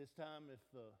This time, if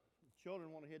children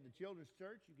want to head to Children's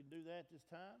Church, you can do that this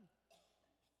time.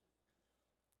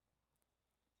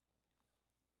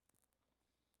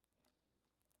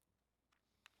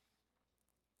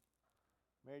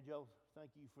 Mary Jo, thank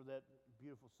you for that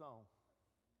beautiful song.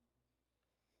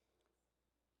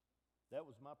 That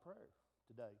was my prayer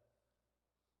today.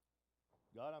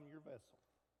 God, I'm your vessel.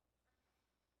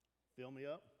 Fill me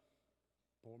up,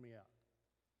 pour me out.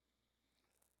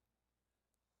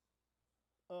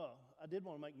 I did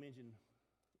want to make mention,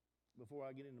 before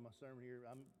I get into my sermon here,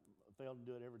 I fail to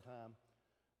do it every time.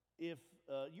 If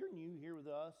you're new here with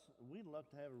us, we'd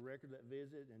love to have a record of that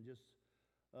visit and just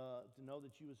to know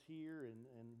that you was here.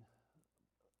 And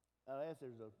I ask,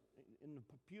 in the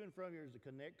pew in front of you, there's a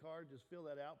connect card. Just fill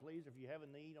that out, please. If you have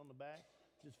a need on the back,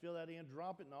 just fill that in.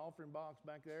 Drop it in the offering box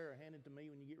back there or hand it to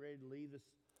me when you get ready to leave this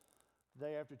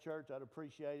day after church. I'd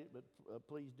appreciate it, but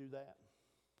please do that.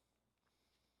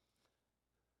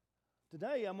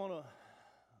 Today I'm going to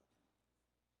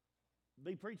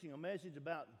be preaching a message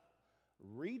about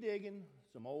redigging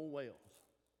some old wells.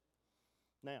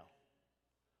 Now,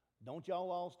 don't y'all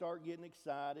all start getting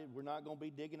excited. We're not going to be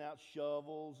digging out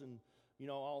shovels and,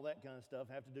 all that kind of stuff.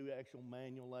 Have to do actual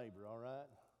manual labor, all right?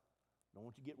 Don't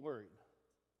want you to get worried.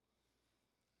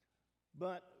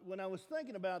 But when I was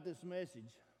thinking about this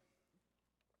message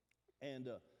and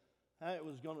how it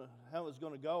was going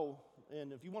to go,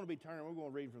 and if you want to be turning, we're going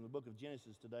to read from the book of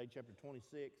Genesis today, chapter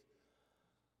 26.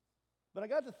 But I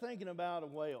got to thinking about a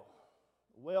well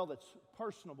that's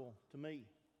personable to me.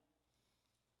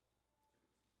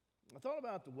 I thought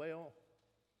about the well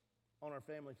on our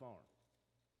family farm.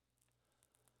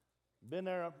 Been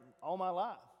there all my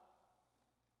life.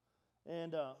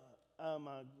 And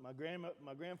my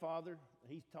grandfather,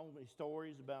 he's told me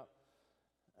stories about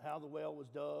how the well was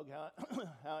dug, how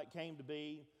it came to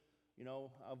be.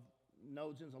 I've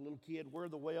known since a little kid where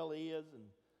the well is,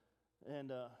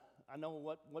 and I know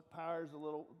what powers the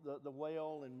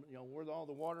well, and where all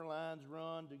the water lines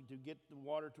run to get the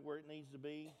water to where it needs to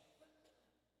be.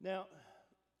 Now,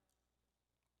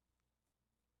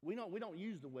 we don't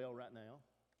use the well right now.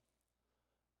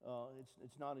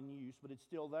 It's not in use, but it's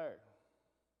still there.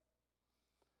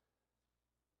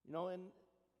 And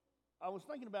I was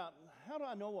thinking about, how do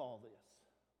I know all this?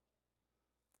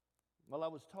 Well, I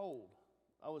was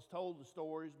told the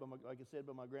stories, like I said,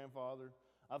 by my grandfather.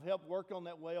 I've helped work on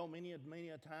that well many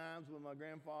a times with my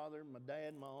grandfather, my dad,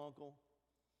 and my uncle.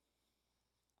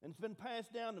 And it's been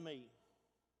passed down to me.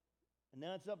 And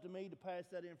now it's up to me to pass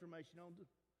that information on to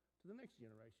the next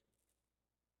generation,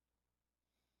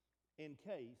 in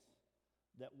case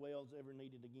that well's ever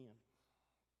needed again.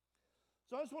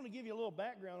 So I just want to give you a little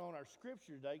background on our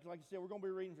scripture today. Because like I said, we're going to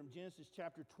be reading from Genesis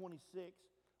chapter 26.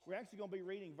 We're actually going to be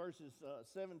reading verses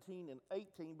 17 and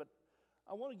 18. But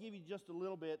I want to give you just a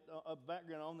little bit of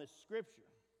background on this scripture.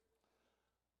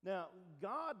 Now,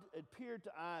 God appeared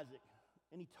to Isaac,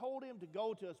 and he told him to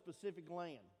go to a specific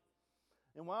land.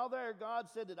 And while there, God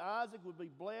said that Isaac would be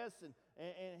blessed and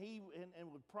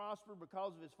would prosper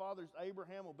because of his father's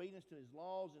Abraham obedience to his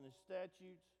laws and his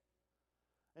statutes.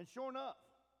 And sure enough,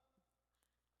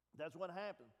 that's what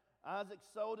happened. Isaac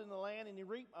sowed in the land and he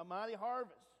reaped a mighty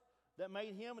harvest that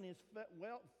made him and his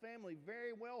family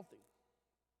very wealthy.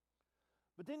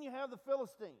 But then you have the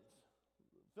Philistines.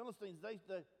 Philistines,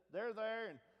 they're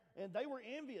there and they were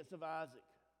envious of Isaac.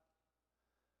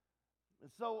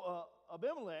 And so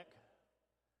Abimelech,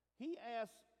 he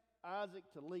asked Isaac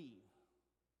to leave.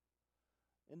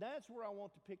 And that's where I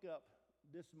want to pick up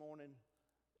this morning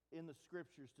in the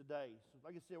scriptures today. So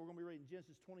like I said, we're going to be reading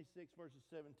Genesis 26, verses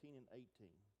 17 and 18.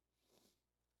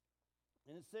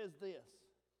 And it says this: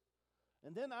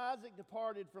 And then Isaac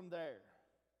departed from there,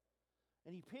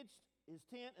 and he pitched his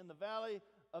tent in the valley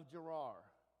of Gerar,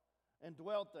 and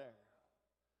dwelt there.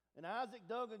 And Isaac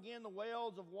dug again the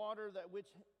wells of water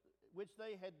which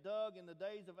they had dug in the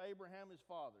days of Abraham his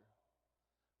father.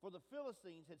 For the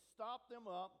Philistines had stopped them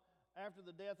up after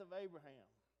the death of Abraham.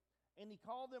 And he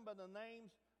called them by the names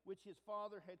which his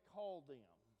father had called them.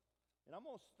 And I'm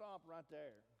going to stop right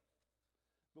there.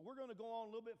 But we're going to go on a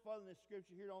little bit further in this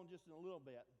scripture here on just in a little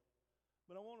bit.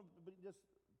 But I want to just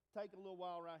take a little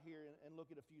while right here and look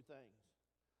at a few things.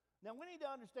 Now, we need to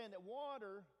understand that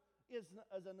water is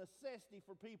a necessity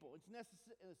for people. It's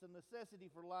a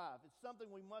necessity for life. It's something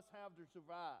we must have to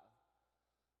survive.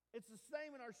 It's the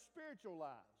same in our spiritual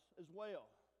lives as well.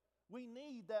 We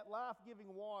need that life-giving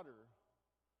water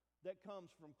that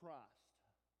comes from Christ.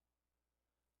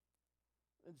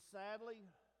 And sadly,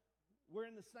 we're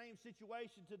in the same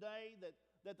situation today that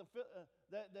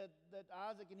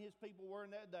Isaac and his people were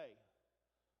in that day.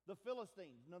 The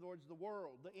Philistines, in other words, the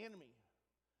world, the enemy,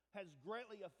 has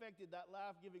greatly affected that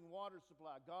life-giving water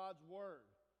supply, God's Word,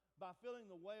 by filling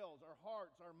the wells, our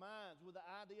hearts, our minds with the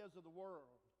ideas of the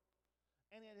world.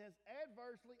 And it has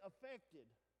adversely affected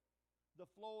the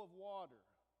flow of water,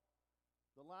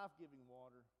 the life-giving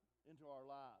water, into our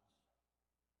lives.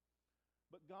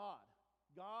 But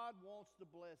God wants to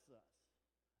bless us.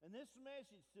 And this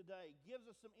message today gives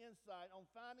us some insight on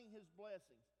finding His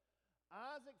blessings.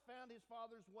 Isaac found his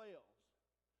father's wells.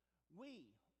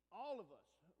 We, all of us,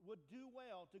 would do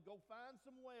well to go find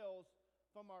some wells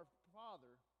from our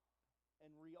father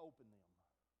and reopen them.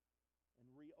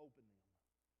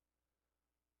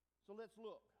 So let's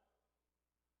look.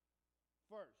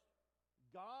 First,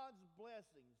 God's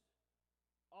blessings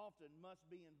often must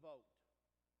be invoked.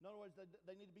 In other words,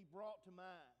 they need to be brought to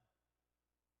mind.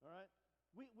 All right?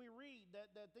 We read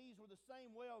that these were the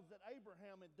same wells that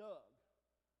Abraham had dug.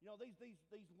 You know, these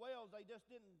wells, they just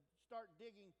didn't start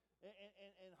digging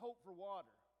and hope for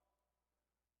water.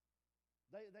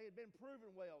 They had been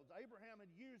proven wells. Abraham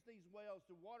had used these wells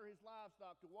to water his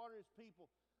livestock, to water his people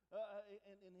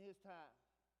in his time.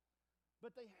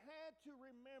 But they had to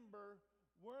remember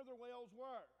where the wells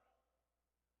were.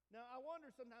 Now, I wonder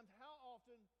sometimes how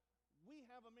often we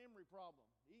have a memory problem.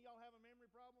 Y'all have a memory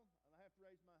problem? I have to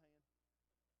raise my hand.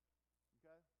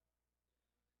 Okay?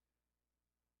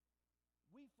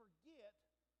 We forget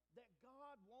that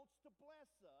God wants to bless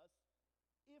us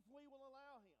if we will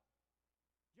allow Him.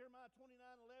 Jeremiah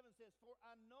 29:11 says, "For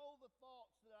I know the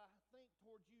thoughts that I think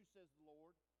towards you, says the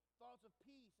Lord, thoughts of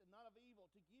peace and not of evil,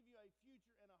 to give you a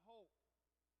future and a hope."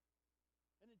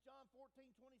 And in John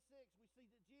 14:26, we see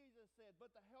that Jesus said,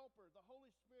 "But the Helper, the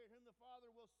Holy Spirit, whom the Father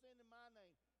will send in my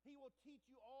name, He will teach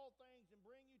you all things and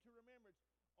bring you to remembrance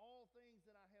all things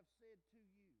that I have said to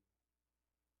you."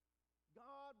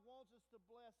 God wants us to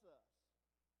bless us.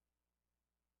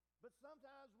 But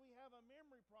sometimes we have a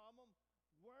memory problem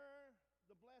where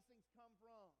the blessings come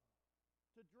from,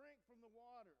 to drink from the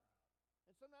water.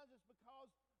 And sometimes it's because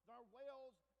our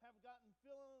wells have gotten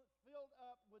filled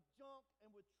up with junk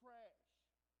and with trash.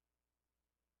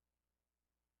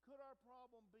 Could our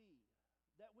problem be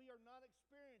that we are not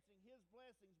experiencing His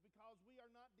blessings because we are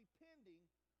not depending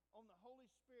on the Holy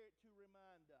Spirit to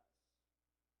remind us?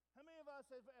 How many of us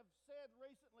have said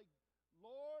recently,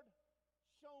 "Lord,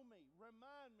 show me,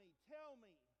 remind me, tell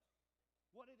me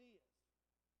what it is.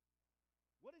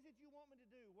 What is it you want me to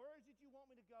do? Where is it you want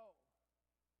me to go?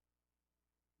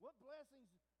 What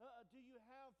blessings do you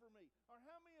have for me?" Or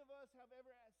how many of us have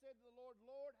ever said to the Lord,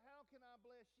 "Lord, how can I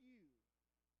bless you?"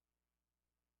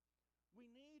 We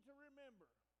need to remember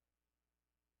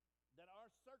that our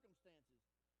circumstances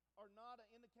are not an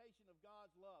indication of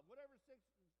God's love. Whatever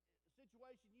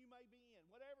situation you may be in,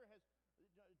 whatever has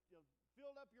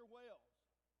filled up your wells,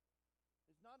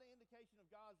 it's not an indication of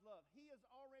God's love. He has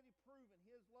already proven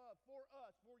His love for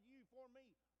us, for you, for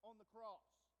me on the cross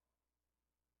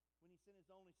when He sent His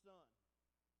only Son.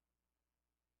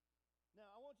 Now,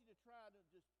 I want you to try to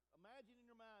just imagine in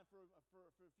your mind for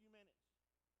a few minutes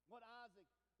what Isaac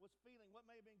was feeling, what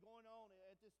may have been going on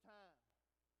at this time.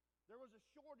 There was a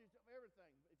shortage of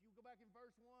everything. If you go back in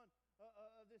verse 1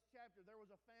 of this chapter, there was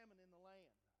a famine in the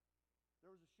land.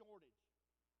 There was a shortage.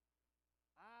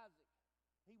 Isaac,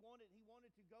 he wanted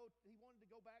to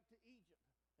go back to Egypt.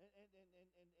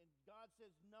 And God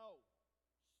says, "No,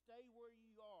 stay where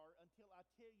you are until I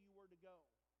tell you where to go."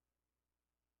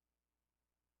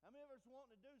 How many of us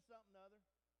wanting to do something other?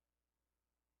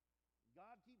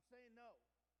 God keeps saying no.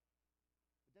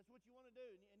 But that's what you want to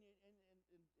do. And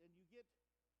you get,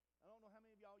 I don't know how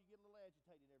many of y'all, you get a little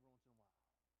agitated every once in a while.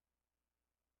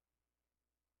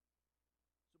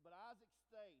 But Isaac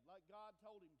stayed like God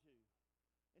told him to.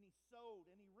 And he sowed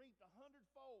and he reaped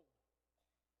 100-fold.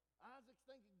 Isaac's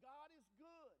thinking, God is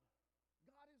good.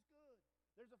 God is good.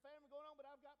 There's a famine going on, but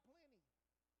I've got plenty.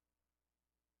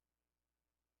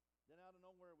 Then out of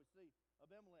nowhere we see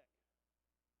Abimelech.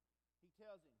 He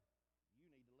tells him, "You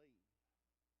need to leave.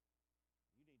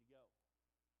 You need to go."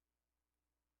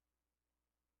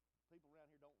 People around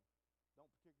here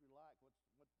don't particularly like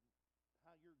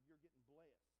how you're getting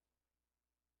blessed.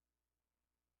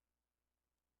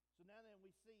 So now then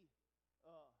we see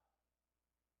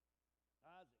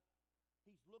Isaac.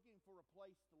 He's looking for a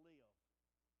place to live,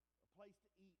 a place to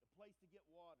eat, a place to get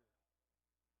water.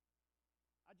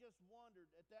 I just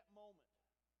wondered at that moment,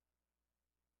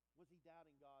 was he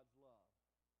doubting God's love?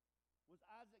 Was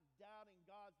Isaac doubting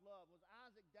God's love? Was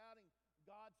Isaac doubting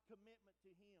God's commitment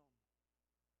to him?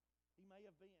 He may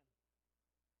have been.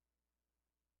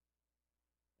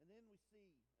 And then we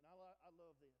see, and I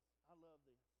love this. I love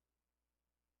this.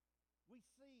 We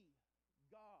see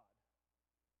God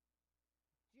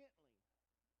gently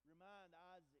remind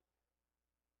Isaac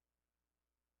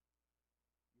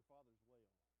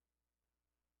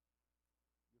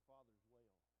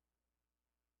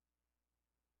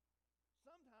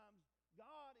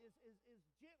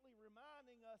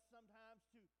reminding us sometimes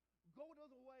to go to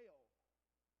the well.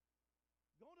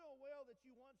 Go to a well that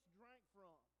you once drank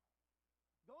from.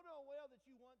 Go to a well that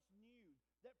you once knew,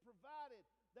 that provided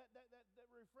that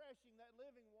refreshing, that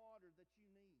living water that you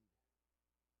need.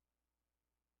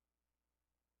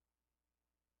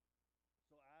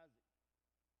 So Isaac,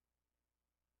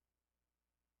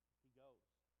 he goes.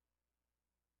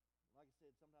 Like I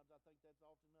said, sometimes I think that's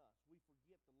often us. We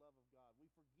forget the love of God. We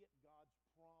forget God's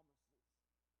promises.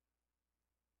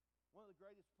 One of the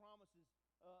greatest promises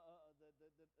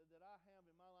that I have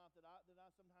in my life, that I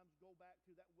sometimes go back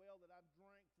to, that well that I've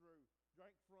drank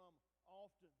from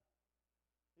often,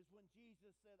 is when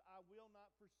Jesus said, "I will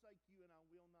not forsake you and I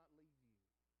will not leave you."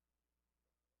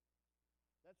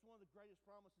 That's one of the greatest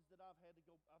promises that I've had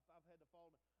to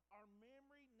follow. Our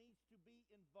memory needs to be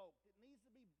invoked. It needs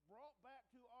to be brought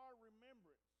back to our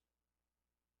remembrance.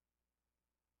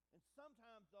 And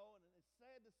sometimes, though, and it's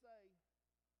sad to say,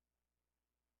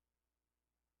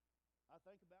 I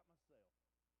think about myself,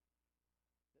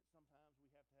 that sometimes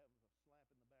we have to have a slap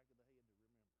in the back of the head to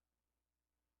remember.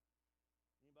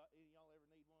 Any of y'all ever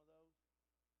need one of those?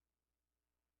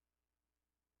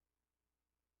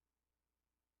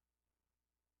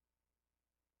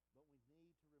 But we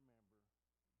need to remember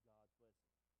God's blessings.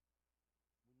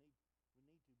 We need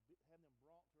to have them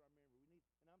brought to our memory.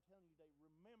 And I'm telling you today,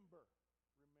 remember.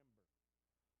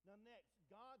 Now next,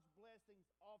 God's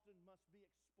blessings often must be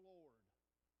explored.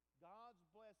 God's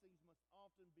blessings must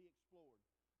often be explored.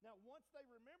 Now, once they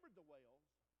remembered the wells,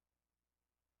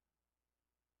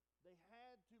 they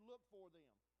had to look for them.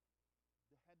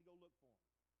 They had to go look for them.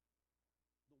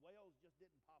 The wells just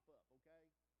didn't pop up, okay?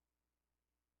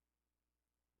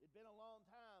 It'd been a long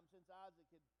time since Isaac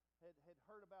had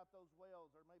heard about those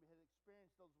wells, or maybe had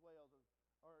experienced those wells,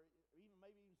 or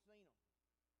even seen them.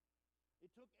 It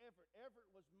took effort. Effort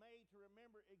was made to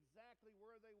remember exactly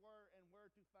where they were and where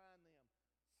to find them.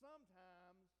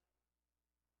 Sometimes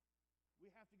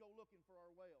we have to go looking for our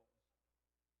wells.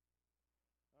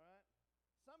 All right?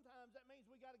 Sometimes that means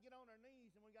we got to get on our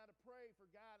knees and we got to pray for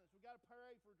guidance. We got to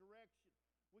pray for direction.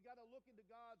 We got to look into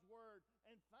God's Word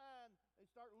and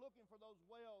start looking for those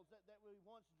wells that we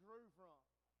once drew from.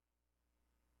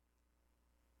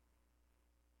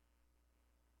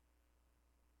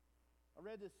 I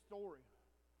read this story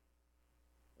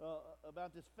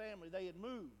about this family. They had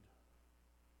moved.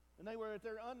 And they were at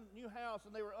their new house,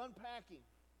 and they were unpacking.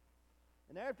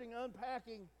 And after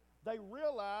unpacking, they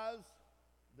realized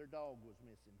their dog was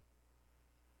missing.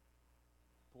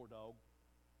 Poor dog.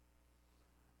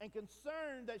 And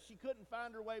concerned that she couldn't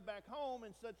find her way back home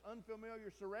in such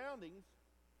unfamiliar surroundings,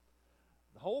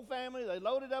 the whole family, they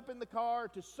loaded up in the car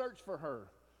to search for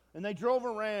her. And they drove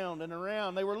around and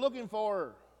around. They were looking for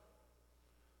her.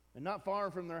 And not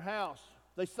far from their house,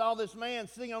 they saw this man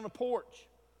sitting on the porch.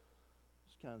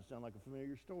 Kind of sound like a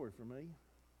familiar story for me.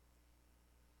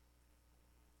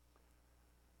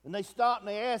 And they stopped and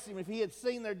they asked him if he had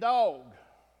seen their dog.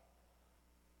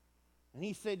 And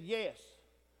he said, "Yes.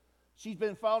 She's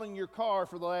been following your car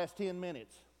for the last 10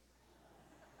 minutes.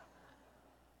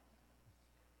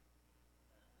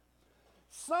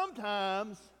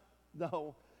 Sometimes,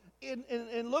 though,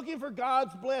 in looking for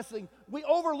God's blessing, we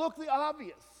overlook the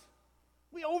obvious.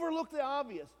 We overlook the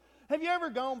obvious. Have you ever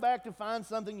gone back to find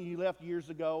something you left years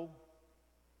ago?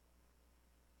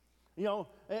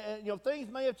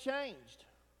 Things may have changed.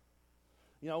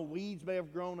 Weeds may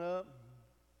have grown up.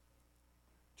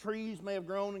 Trees may have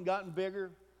grown and gotten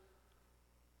bigger.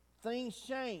 Things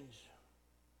change.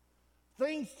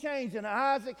 Things change, and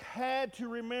Isaac had to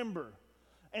remember.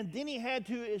 And then he had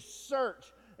to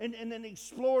search and then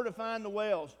explore to find the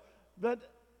wells. But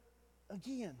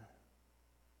again,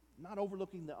 not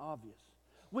overlooking the obvious.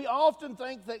 We often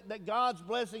think that God's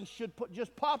blessings should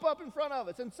just pop up in front of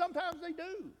us, and sometimes they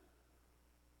do.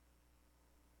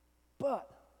 But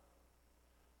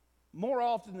more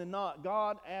often than not,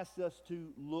 God asks us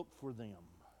to look for them.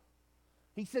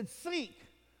 He said, "Seek,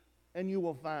 and you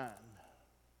will find."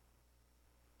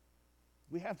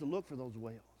 We have to look for those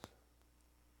wells.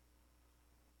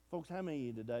 Folks, how many of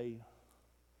you today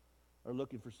are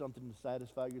looking for something to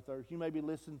satisfy your thirst? You may be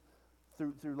listening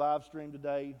through live stream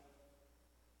today.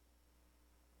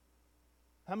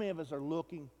 How many of us are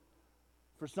looking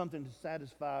for something to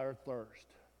satisfy our thirst?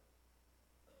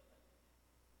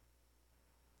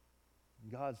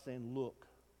 God's saying, look,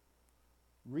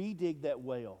 redig that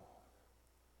well.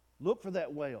 Look for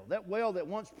that well that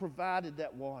once provided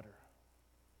that water.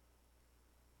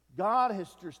 God has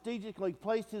strategically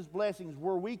placed His blessings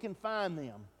where we can find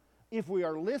them if we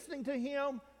are listening to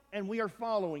Him and we are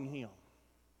following Him.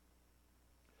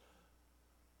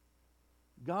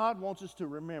 God wants us to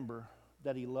remember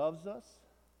that He loves us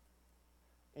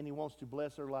and He wants to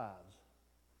bless our lives.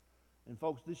 And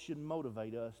folks, this should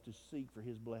motivate us to seek for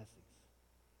His blessings.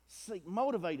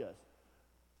 Motivate us.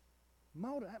 I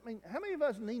mean, how many of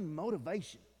us need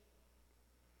motivation?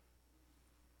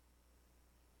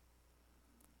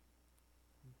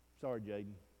 Sorry,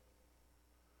 Jaden.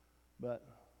 But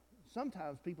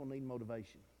sometimes people need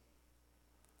motivation.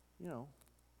 You know,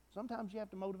 sometimes you have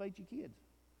to motivate your kids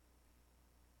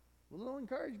with a little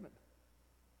encouragement.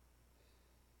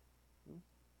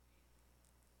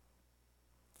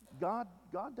 God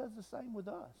does the same with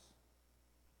us.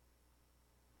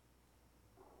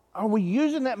 Are we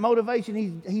using that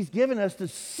motivation He's given us to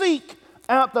seek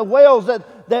out the wells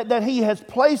that He has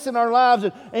placed in our lives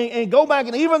and go back,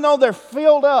 and even though they're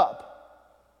filled up,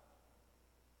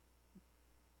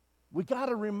 we got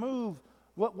to remove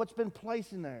what's been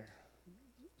placed in there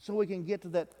so we can get to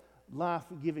that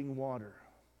life-giving water.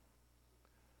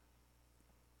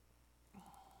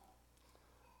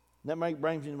 That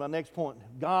brings me to my next point.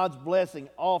 God's blessing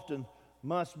often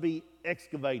must be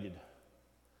excavated.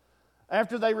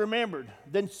 After they remembered,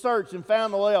 then searched and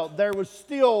found the well, there was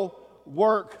still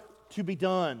work to be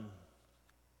done.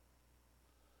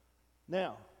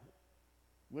 Now,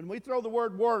 when we throw the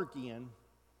word work in,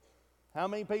 how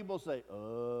many people say,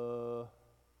 do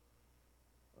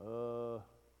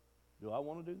I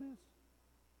want to do this?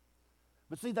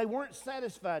 But see, they weren't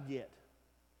satisfied yet.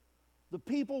 The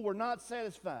people were not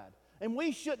satisfied. And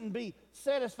we shouldn't be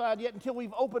satisfied yet until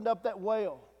we've opened up that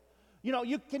well. You know,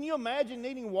 can you imagine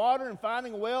needing water and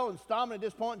finding a well and stopping at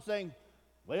this point and saying,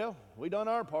 well, we done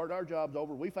our part, our job's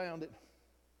over, we found it.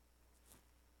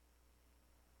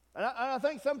 And I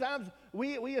think sometimes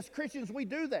we as Christians, we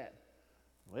do that.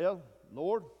 Well,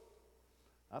 Lord,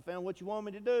 I found what you want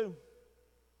me to do.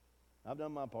 I've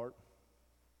done my part.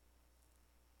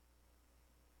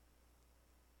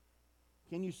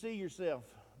 Can you see yourself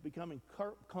becoming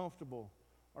comfortable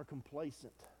or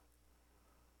complacent?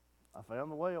 I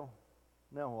found the well.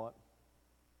 Now what?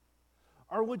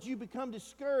 Or would you become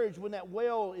discouraged when that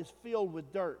well is filled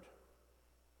with dirt?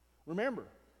 Remember,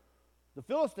 the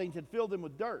Philistines had filled them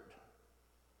with dirt.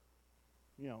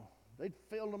 You know, they'd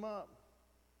filled them up.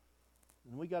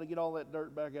 And we got to get all that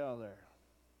dirt back out of there.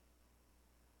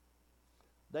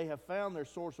 They have found their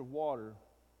source of water,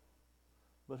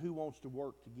 but who wants to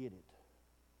work to get it?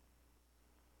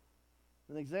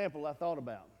 An example I thought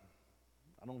about.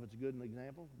 I don't know if it's a good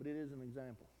example, but it is an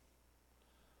example.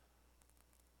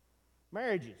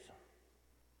 Marriages.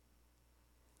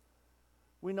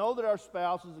 We know that our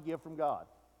spouse is a gift from God.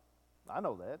 I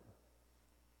know that.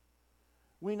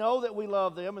 We know that we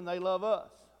love them and they love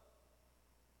us.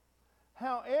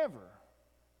 However,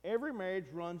 every marriage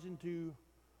runs into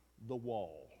the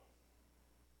wall.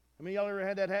 How many of y'all ever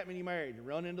had that happen in your marriage?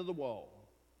 Run into the wall.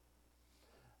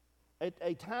 At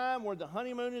a time where the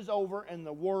honeymoon is over and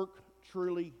the work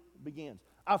truly begins.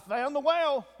 I found the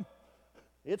well.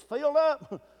 It's filled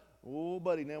up. Oh,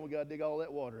 buddy, now we got to dig all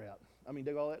that water out.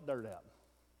 Dig all that dirt out.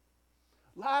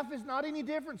 Life is not any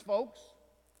different, folks.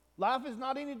 Life is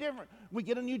not any different. We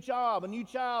get a new job, a new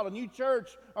child, a new church,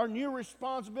 our new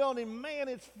responsibility. Man,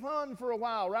 it's fun for a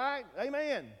while, right?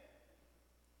 Amen.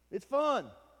 It's fun.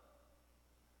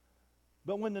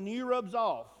 But when the new rubs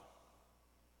off,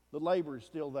 the labor is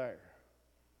still there.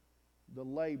 The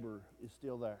labor is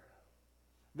still there.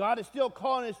 God is still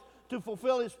calling us to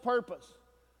fulfill His purpose.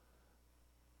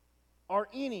 Are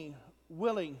any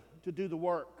willing to do the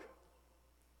work?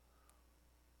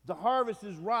 The harvest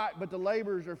is ripe, but the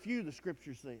laborers are few, the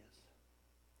Scripture says.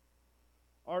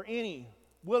 Are any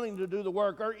willing to do the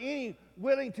work? Are any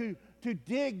willing to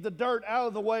dig the dirt out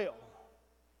of the well?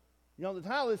 You know, the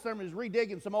title of this sermon is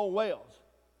Redigging Some Old Wells.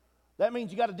 That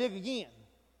means you got to dig again.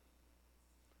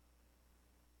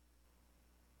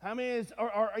 How many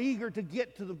are eager to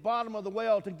get to the bottom of the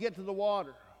well, to get to the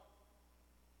water?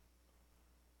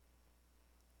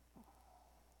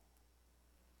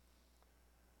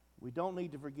 We don't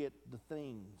need to forget the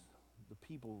things, the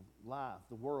people, life,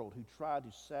 the world who try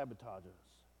to sabotage us.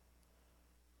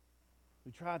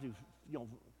 We try to,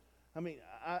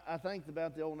 I think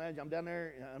about the old adage. I'm down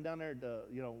there,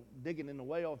 digging in the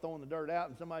well, throwing the dirt out,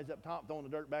 and somebody's up top throwing the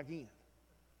dirt back in.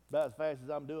 About as fast as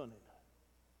I'm doing it.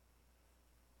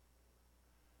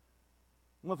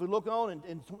 Well, if we look on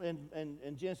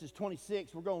in Genesis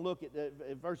 26, we're going to look at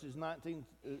verses 19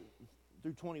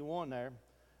 through 21 there.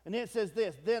 And then it says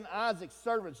this, then Isaac's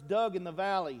servants dug in the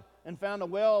valley and found a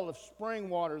well of spring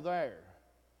water there.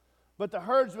 But the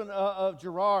herdsmen of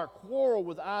Gerar quarreled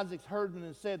with Isaac's herdsmen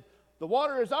and said, the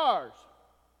water is ours.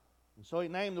 And so he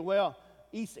named the well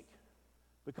Esek,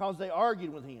 because they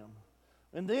argued with him.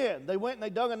 And then they went and they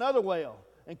dug another well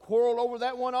and quarreled over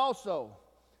that one also.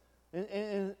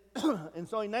 And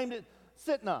so he named it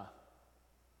Sitnah.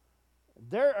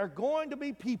 There are going to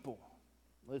be people,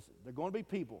 listen, there are going to be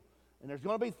people, and there's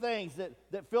going to be things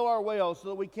that fill our wells so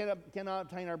that we cannot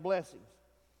obtain our blessings.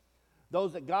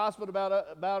 Those that gossip about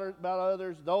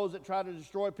others, those that try to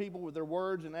destroy people with their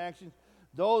words and actions,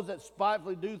 those that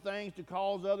spitefully do things to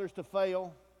cause others to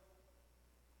fail.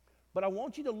 But I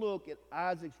want you to look at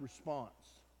Isaac's response.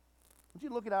 I want you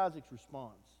to look at Isaac's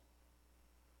response.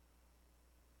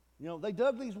 You know, they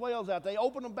dug these wells out. They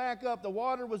opened them back up. The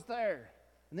water was there.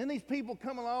 And then these people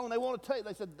come along and they want to take.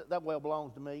 They said, that well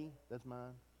belongs to me. That's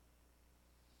mine.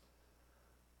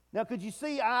 Now, could you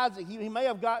see Isaac? He may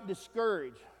have gotten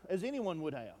discouraged, as anyone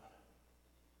would have.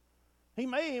 He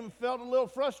may have even felt a little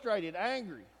frustrated,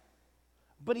 angry.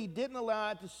 But he didn't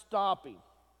allow it to stop him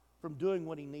from doing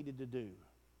what he needed to do.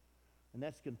 And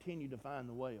that's continue to find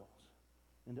the wells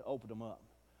and to open them up.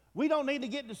 We don't need to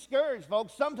get discouraged,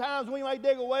 folks. Sometimes we may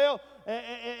dig a well and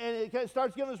it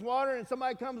starts giving us water and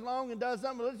somebody comes along and does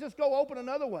something. Let's just go open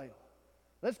another well.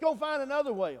 Let's go find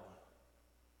another well.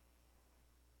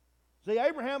 See,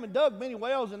 Abraham had dug many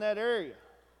wells in that area.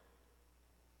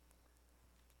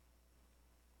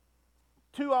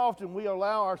 Too often we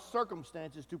allow our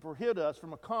circumstances to prohibit us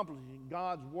from accomplishing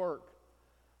God's work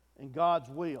and God's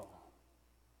will.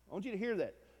 I want you to hear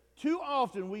that. Too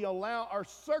often we allow our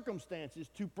circumstances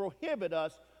to prohibit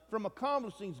us from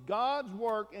accomplishing God's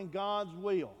work and God's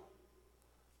will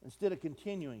instead of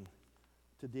continuing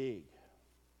to dig.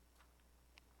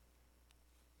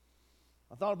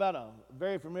 I thought about a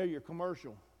very familiar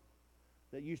commercial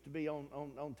that used to be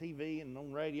on TV and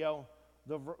on radio,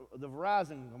 the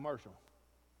Verizon commercial.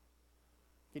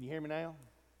 Can you hear me now?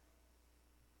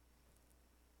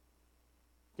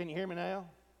 Can you hear me now?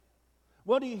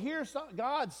 Well, do you hear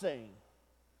God saying,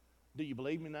 do you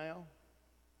believe me now?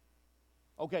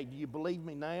 Okay, do you believe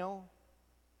me now?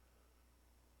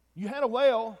 You had a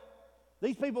well.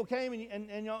 These people came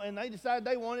and they decided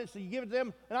they wanted it, so you give it to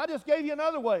them, and I just gave you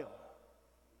another well.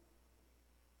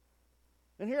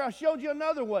 And here I showed you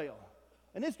another well.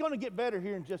 And it's going to get better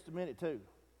here in just a minute too.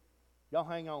 Y'all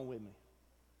hang on with me.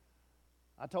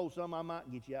 I told some I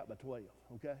might get you out by 12,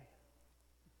 okay?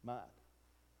 Might.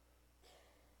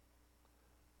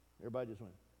 Everybody just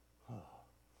went, oh.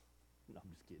 No, I'm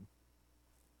just kidding.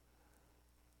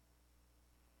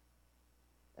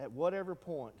 At whatever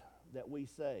point that we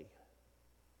say,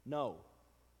 no,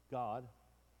 God,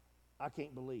 I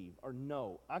can't believe, or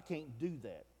no, I can't do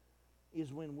that,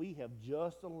 is when we have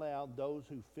just allowed those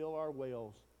who fill our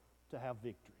wells to have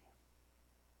victory.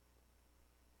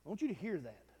 I want you to hear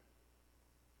that.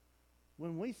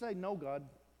 When we say, no, God,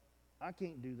 I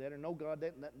can't do that, or no, God,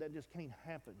 that just can't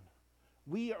happen,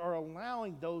 we are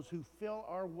allowing those who fill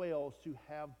our wells to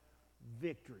have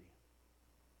victory.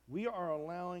 We are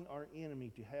allowing our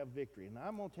enemy to have victory. And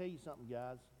I'm going to tell you something,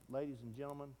 guys, ladies and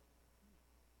gentlemen.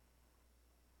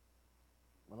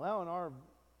 Allowing our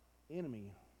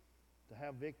enemy to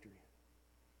have victory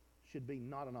should be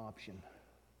not an option.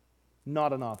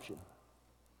 Not an option.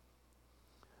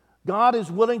 God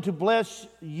is willing to bless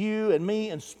you and me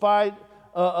in spite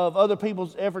of other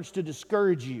people's efforts to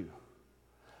discourage you.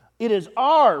 It is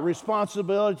our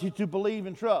responsibility to believe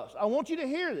and trust. I want you to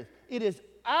hear this. It is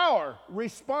our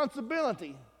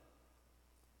responsibility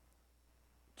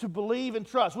to believe and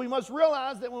trust. We must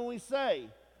realize that when we say,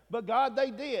 but God, they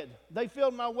did. They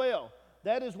filled my well.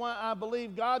 That is why I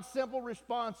believe God's simple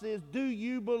response is, do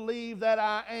you believe that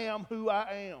I am who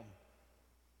I am?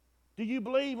 Do you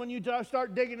believe when you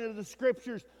start digging into the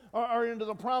scriptures or into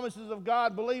the promises of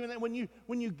God, believing that when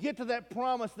you get to that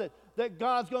promise that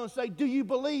God's going to say, do you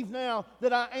believe now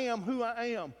that I am who I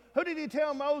am? Who did he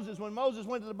tell Moses when Moses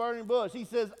went to the burning bush? He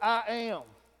says, I am.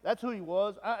 That's who he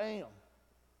was. I am.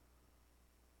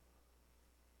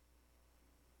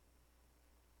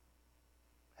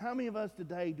 How many of us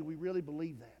today do we really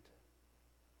believe that?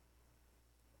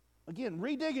 Again,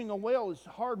 redigging a well is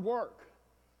hard work.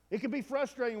 It can be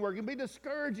frustrating work. It can be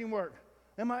discouraging work.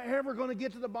 Am I ever going to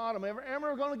get to the bottom?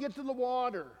 Ever going to get to the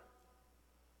water?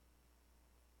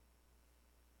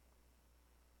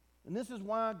 And this is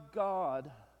why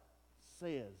God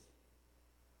says,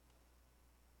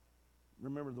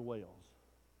 remember the wells.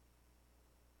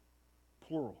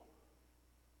 Plural.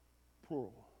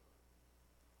 Plural.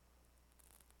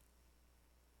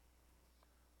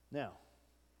 Now,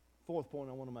 fourth point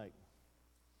I want to make.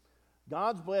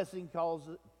 God's blessing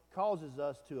causes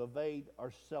us to evade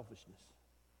our selfishness.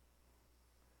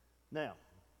 Now,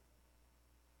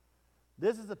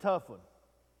 this is a tough one.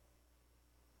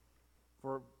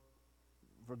 For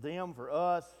them, for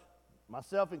us,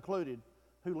 myself included,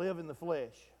 who live in the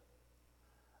flesh.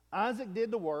 Isaac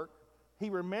did the work. He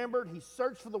remembered, he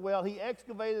searched for the well, he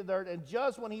excavated the dirt, and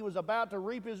just when he was about to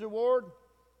reap his reward,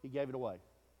 he gave it away.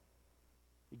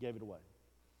 He gave it away.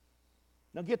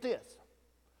 Now get this.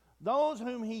 Those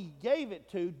whom he gave it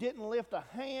to didn't lift a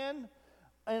hand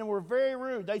and were very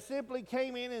rude. They simply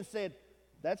came in and said,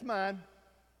 "That's mine.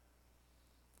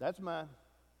 That's mine."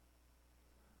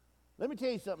 Let me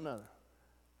tell you something other.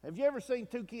 Have you ever seen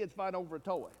two kids fight over a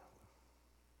toy?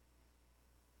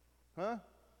 Huh?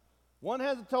 One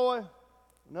has a toy,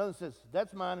 another says,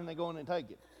 "That's mine," and they go in and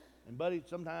take it. And buddy,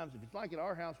 sometimes, if it's like at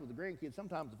our house with the grandkids,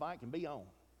 sometimes the fight can be on.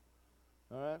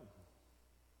 All right?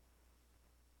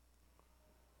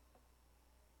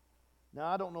 Now,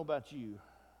 I don't know about you,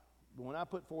 but when I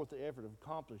put forth the effort of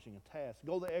accomplishing a task,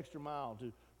 go the extra mile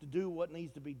to do what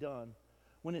needs to be done,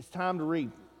 when it's time to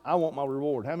reap, I want my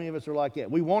reward. How many of us are like that?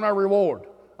 We want our reward.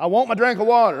 I want my drink of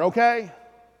water, okay?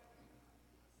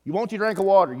 You want your drink of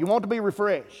water. You want to be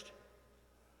refreshed.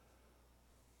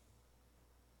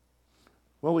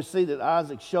 Well, we see that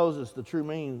Isaac shows us the true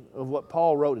meaning of what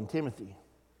Paul wrote in Timothy.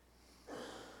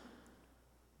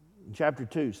 In chapter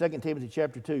 2, 2 Timothy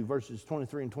chapter 2, verses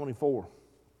 23 and 24.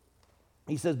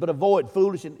 He says, "But avoid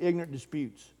foolish and ignorant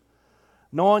disputes,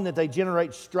 knowing that they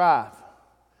generate strife.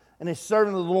 And a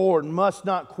servant of the Lord must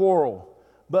not quarrel,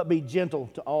 but be gentle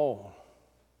to all."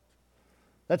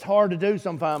 That's hard to do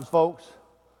sometimes, folks.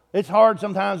 It's hard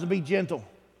sometimes to be gentle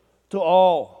to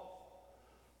all.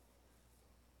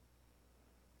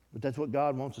 But that's what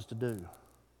God wants us to do.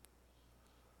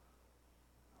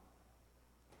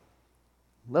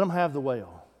 Let them have the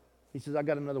well. He says, "I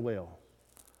got another well."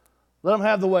 Let them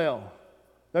have the well.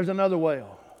 There's another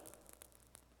well.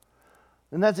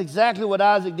 And that's exactly what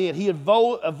Isaac did. He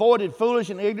avoided foolish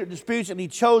and ignorant disputes, and he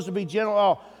chose to be gentle to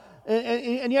all.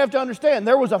 And you have to understand,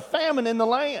 there was a famine in the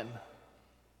land.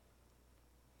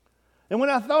 And when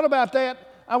I thought about that,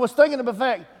 I was thinking of the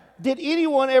fact, did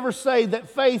anyone ever say that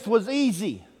faith was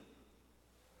easy?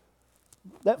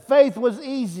 That faith was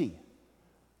easy.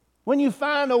 When you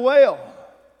find a well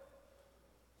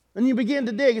and you begin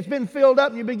to dig, it's been filled up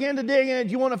and you begin to dig in it,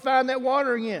 you want to find that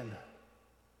water again.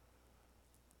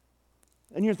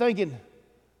 And you're thinking,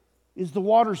 is the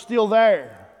water still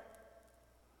there?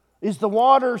 Is the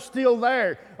water still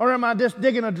there? Or am I just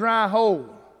digging a dry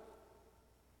hole?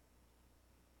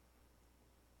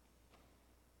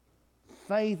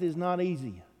 Faith is not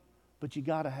easy, but you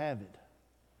got to have it.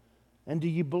 And do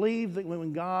you believe that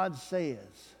when God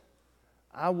says,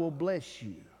 "I will bless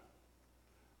you,"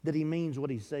 that He means what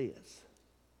He says?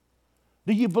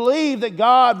 Do you believe that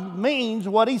God means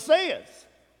what He says?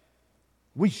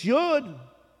 We should.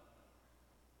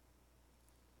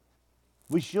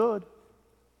 We should.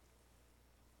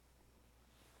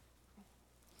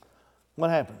 What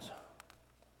happens?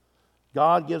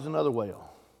 God gives another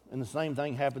well, and the same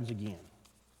thing happens again.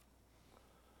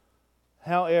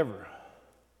 However,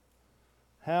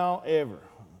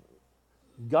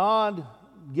 God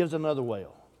gives another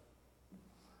well.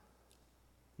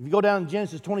 If you go down to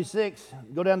Genesis 26,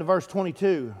 go down to verse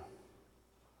 22.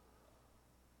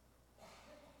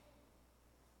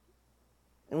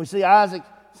 And we see Isaac,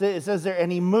 it says there,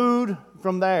 and he moved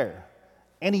from there,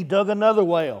 and he dug another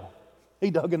well. He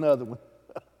dug another one.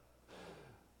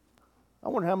 I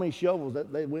wonder how many shovels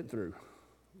that they went through.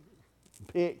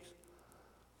 Picks.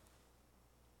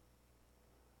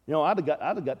 You know, I'd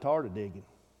have got tired of digging.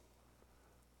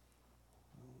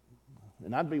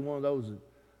 And I'd be one of those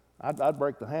that I'd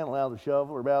break the handle out of the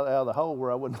shovel or out of the hole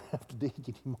where I wouldn't have to dig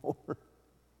anymore. I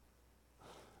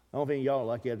don't know if any of y'all are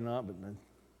like that or not, but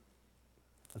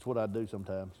that's what I'd do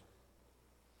sometimes.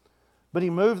 But he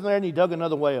moved there and he dug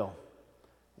another well,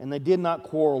 and they did not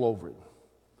quarrel over it.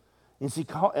 And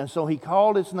so he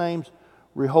called its names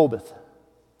Rehoboth,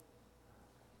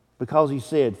 because he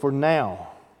said, "For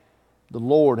now the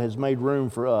Lord has made room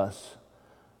for us,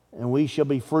 and we shall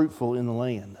be fruitful in the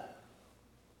land."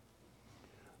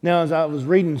 Now, as I was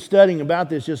reading and studying about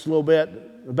this just a little bit,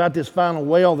 about this final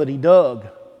well that he dug,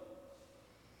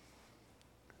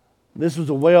 this was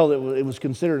a well that it was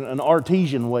considered an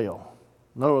artesian well.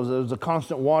 In other words, there was a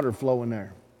constant water flow in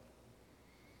there.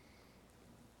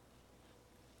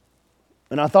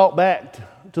 And I thought back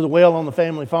to the well on the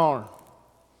family farm.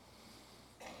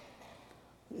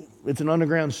 It's an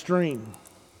underground stream.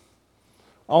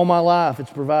 All my life it's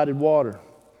provided water.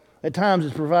 At times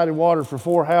it's provided water for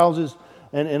 4 houses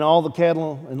and all the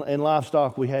cattle and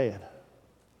livestock we had.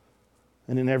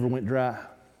 And it never went dry.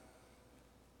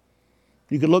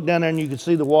 You could look down there and you could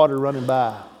see the water running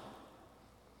by.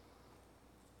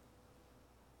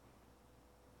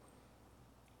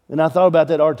 And I thought about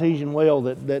that artesian well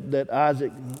that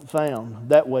Isaac found,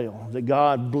 that well that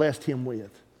God blessed him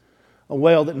with, a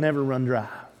well that never run dry.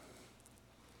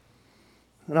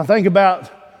 And I think about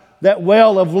that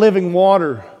well of living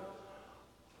water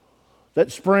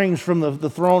that springs from the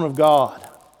throne of God.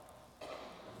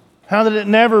 How that it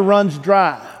never runs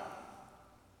dry.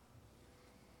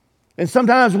 And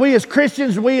sometimes we as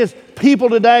Christians, we as people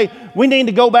today, we need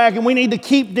to go back and we need to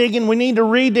keep digging, we need to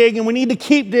re-dig, and we need to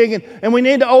keep digging, and we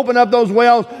need to open up those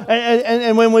wells.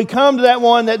 And when we come to that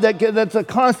one that's a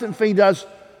constant feed to us,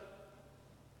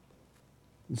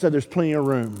 and so there's plenty of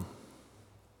room.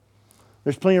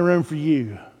 There's plenty of room for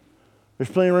you. There's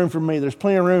plenty of room for me. There's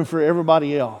plenty of room for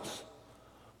everybody else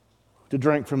to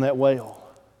drink from that well.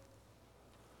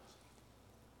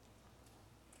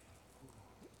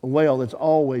 A well that's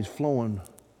always flowing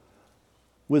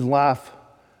with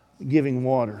life-giving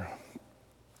water.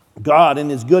 God, in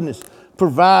His goodness,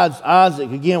 provides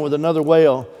Isaac again with another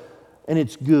well, and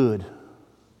it's good.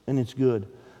 And it's good.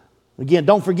 Again,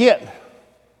 don't forget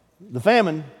the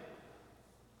famine.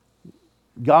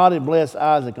 God had blessed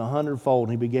Isaac 100-fold,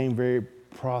 and he became very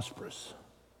prosperous.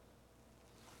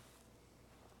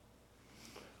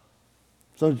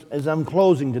 So as I'm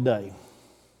closing today,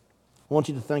 I want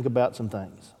you to think about some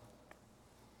things.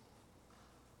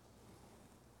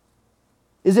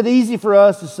 Is it easy for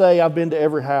us to say, I've been to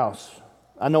every house,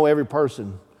 I know every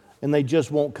person, and they just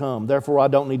won't come, therefore I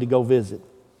don't need to go visit?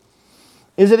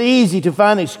 Is it easy to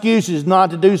find excuses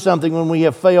not to do something when we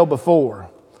have failed before?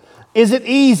 Is it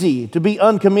easy to be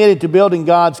uncommitted to building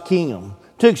God's kingdom?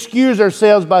 To excuse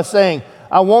ourselves by saying,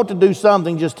 I want to do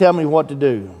something, just tell me what to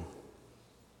do?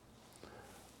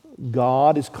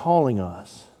 God is calling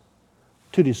us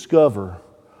to discover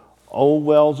old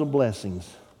wells of blessings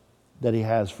that He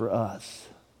has for us.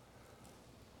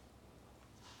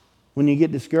 When you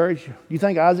get discouraged, do you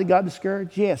think Isaac got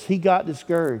discouraged? Yes, he got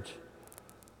discouraged.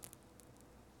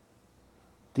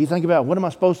 Do you think about, what am I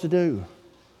supposed to do?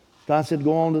 God said,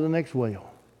 go on to the next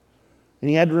well. And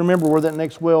he had to remember where that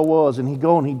next well was, and he'd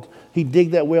go and he'd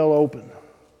dig that well open.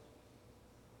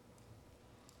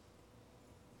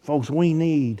 Folks, we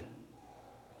need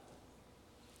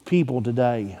people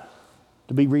today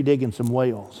to be redigging some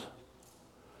wells.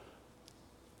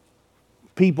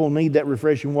 People need that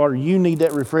refreshing water. You need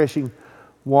that refreshing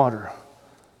water.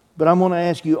 But I'm going to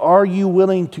ask you, are you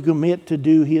willing to commit to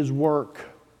do His work?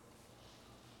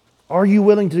 Are you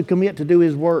willing to commit to do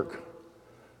His work?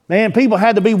 Man, people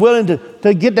had to be willing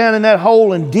to get down in that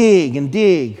hole and dig and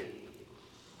dig.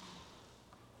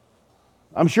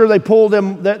 I'm sure they pulled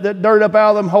that dirt up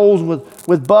out of them holes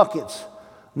with buckets.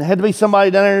 And there had to be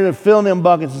somebody down there filling them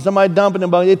buckets and somebody dumping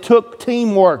them buckets. It took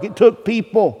teamwork. It took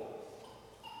people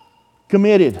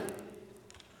committed.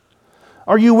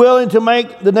 Are you willing to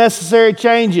make the necessary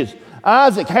changes?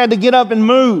 Isaac had to get up and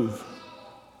move.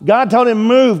 God told him,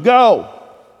 move, go.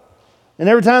 And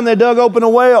every time they dug open a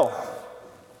well,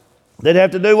 they'd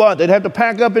have to do what? They'd have to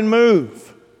pack up and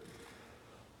move.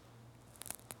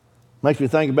 Makes me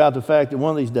think about the fact that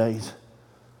one of these days,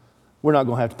 we're not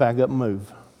going to have to pack up and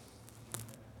move.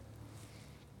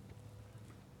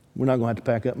 We're not going to have to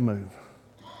pack up and move.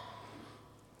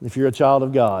 If you're a child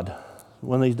of God,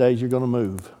 one of these days you're going to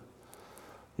move.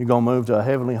 You're going to move to a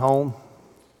heavenly home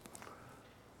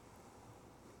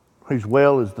whose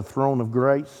well is the throne of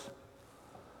grace.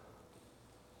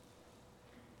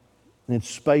 And it's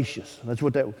spacious. That's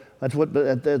what the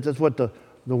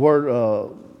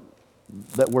word,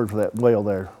 that word for that well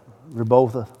there,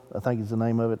 Rehoboth, I think is the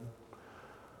name of it.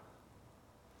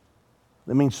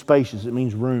 It means spacious. It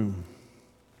means room.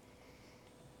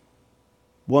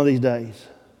 One of these days.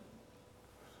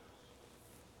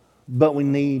 But we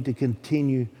need to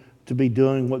continue to be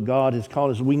doing what God has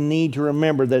called us. We need to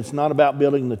remember that it's not about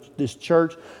building this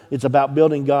church. It's about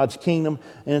building God's kingdom,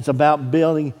 and it's about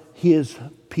building His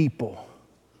people.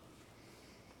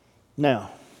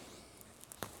 Now,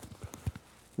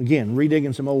 again,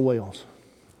 redigging some old wells.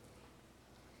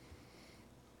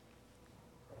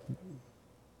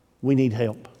 We need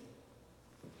help.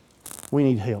 We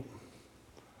need help.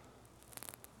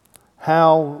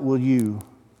 How will you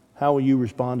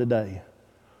respond today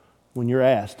when you're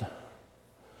asked?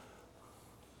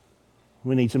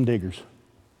 We need some diggers.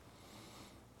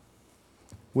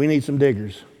 We need some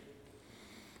diggers.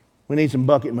 We need some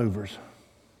bucket movers.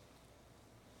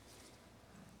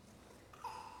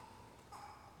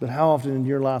 But how often in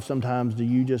your life sometimes do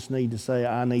you just need to say,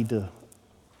 I need to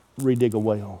redig a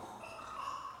well?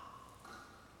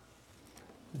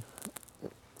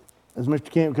 As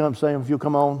Mr. Kemp comes saying, if you'll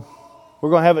come on, we're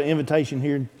going to have an invitation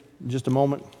here in just a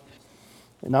moment.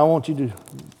 And I want you to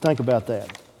think about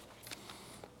that.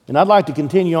 And I'd like to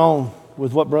continue on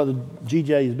with what Brother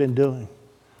GJ has been doing.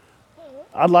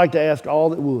 I'd like to ask all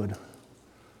that would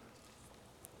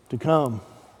to come.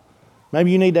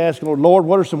 Maybe you need to ask the Lord, Lord,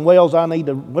 what are some wells I need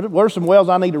to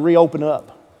reopen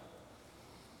up?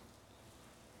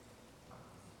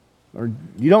 Or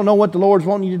you don't know what the Lord's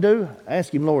wanting you to do?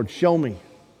 Ask Him, Lord, show me.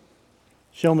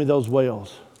 Show me those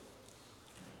wells.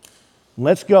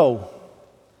 Let's go.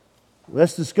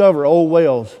 Let's discover old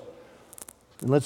wells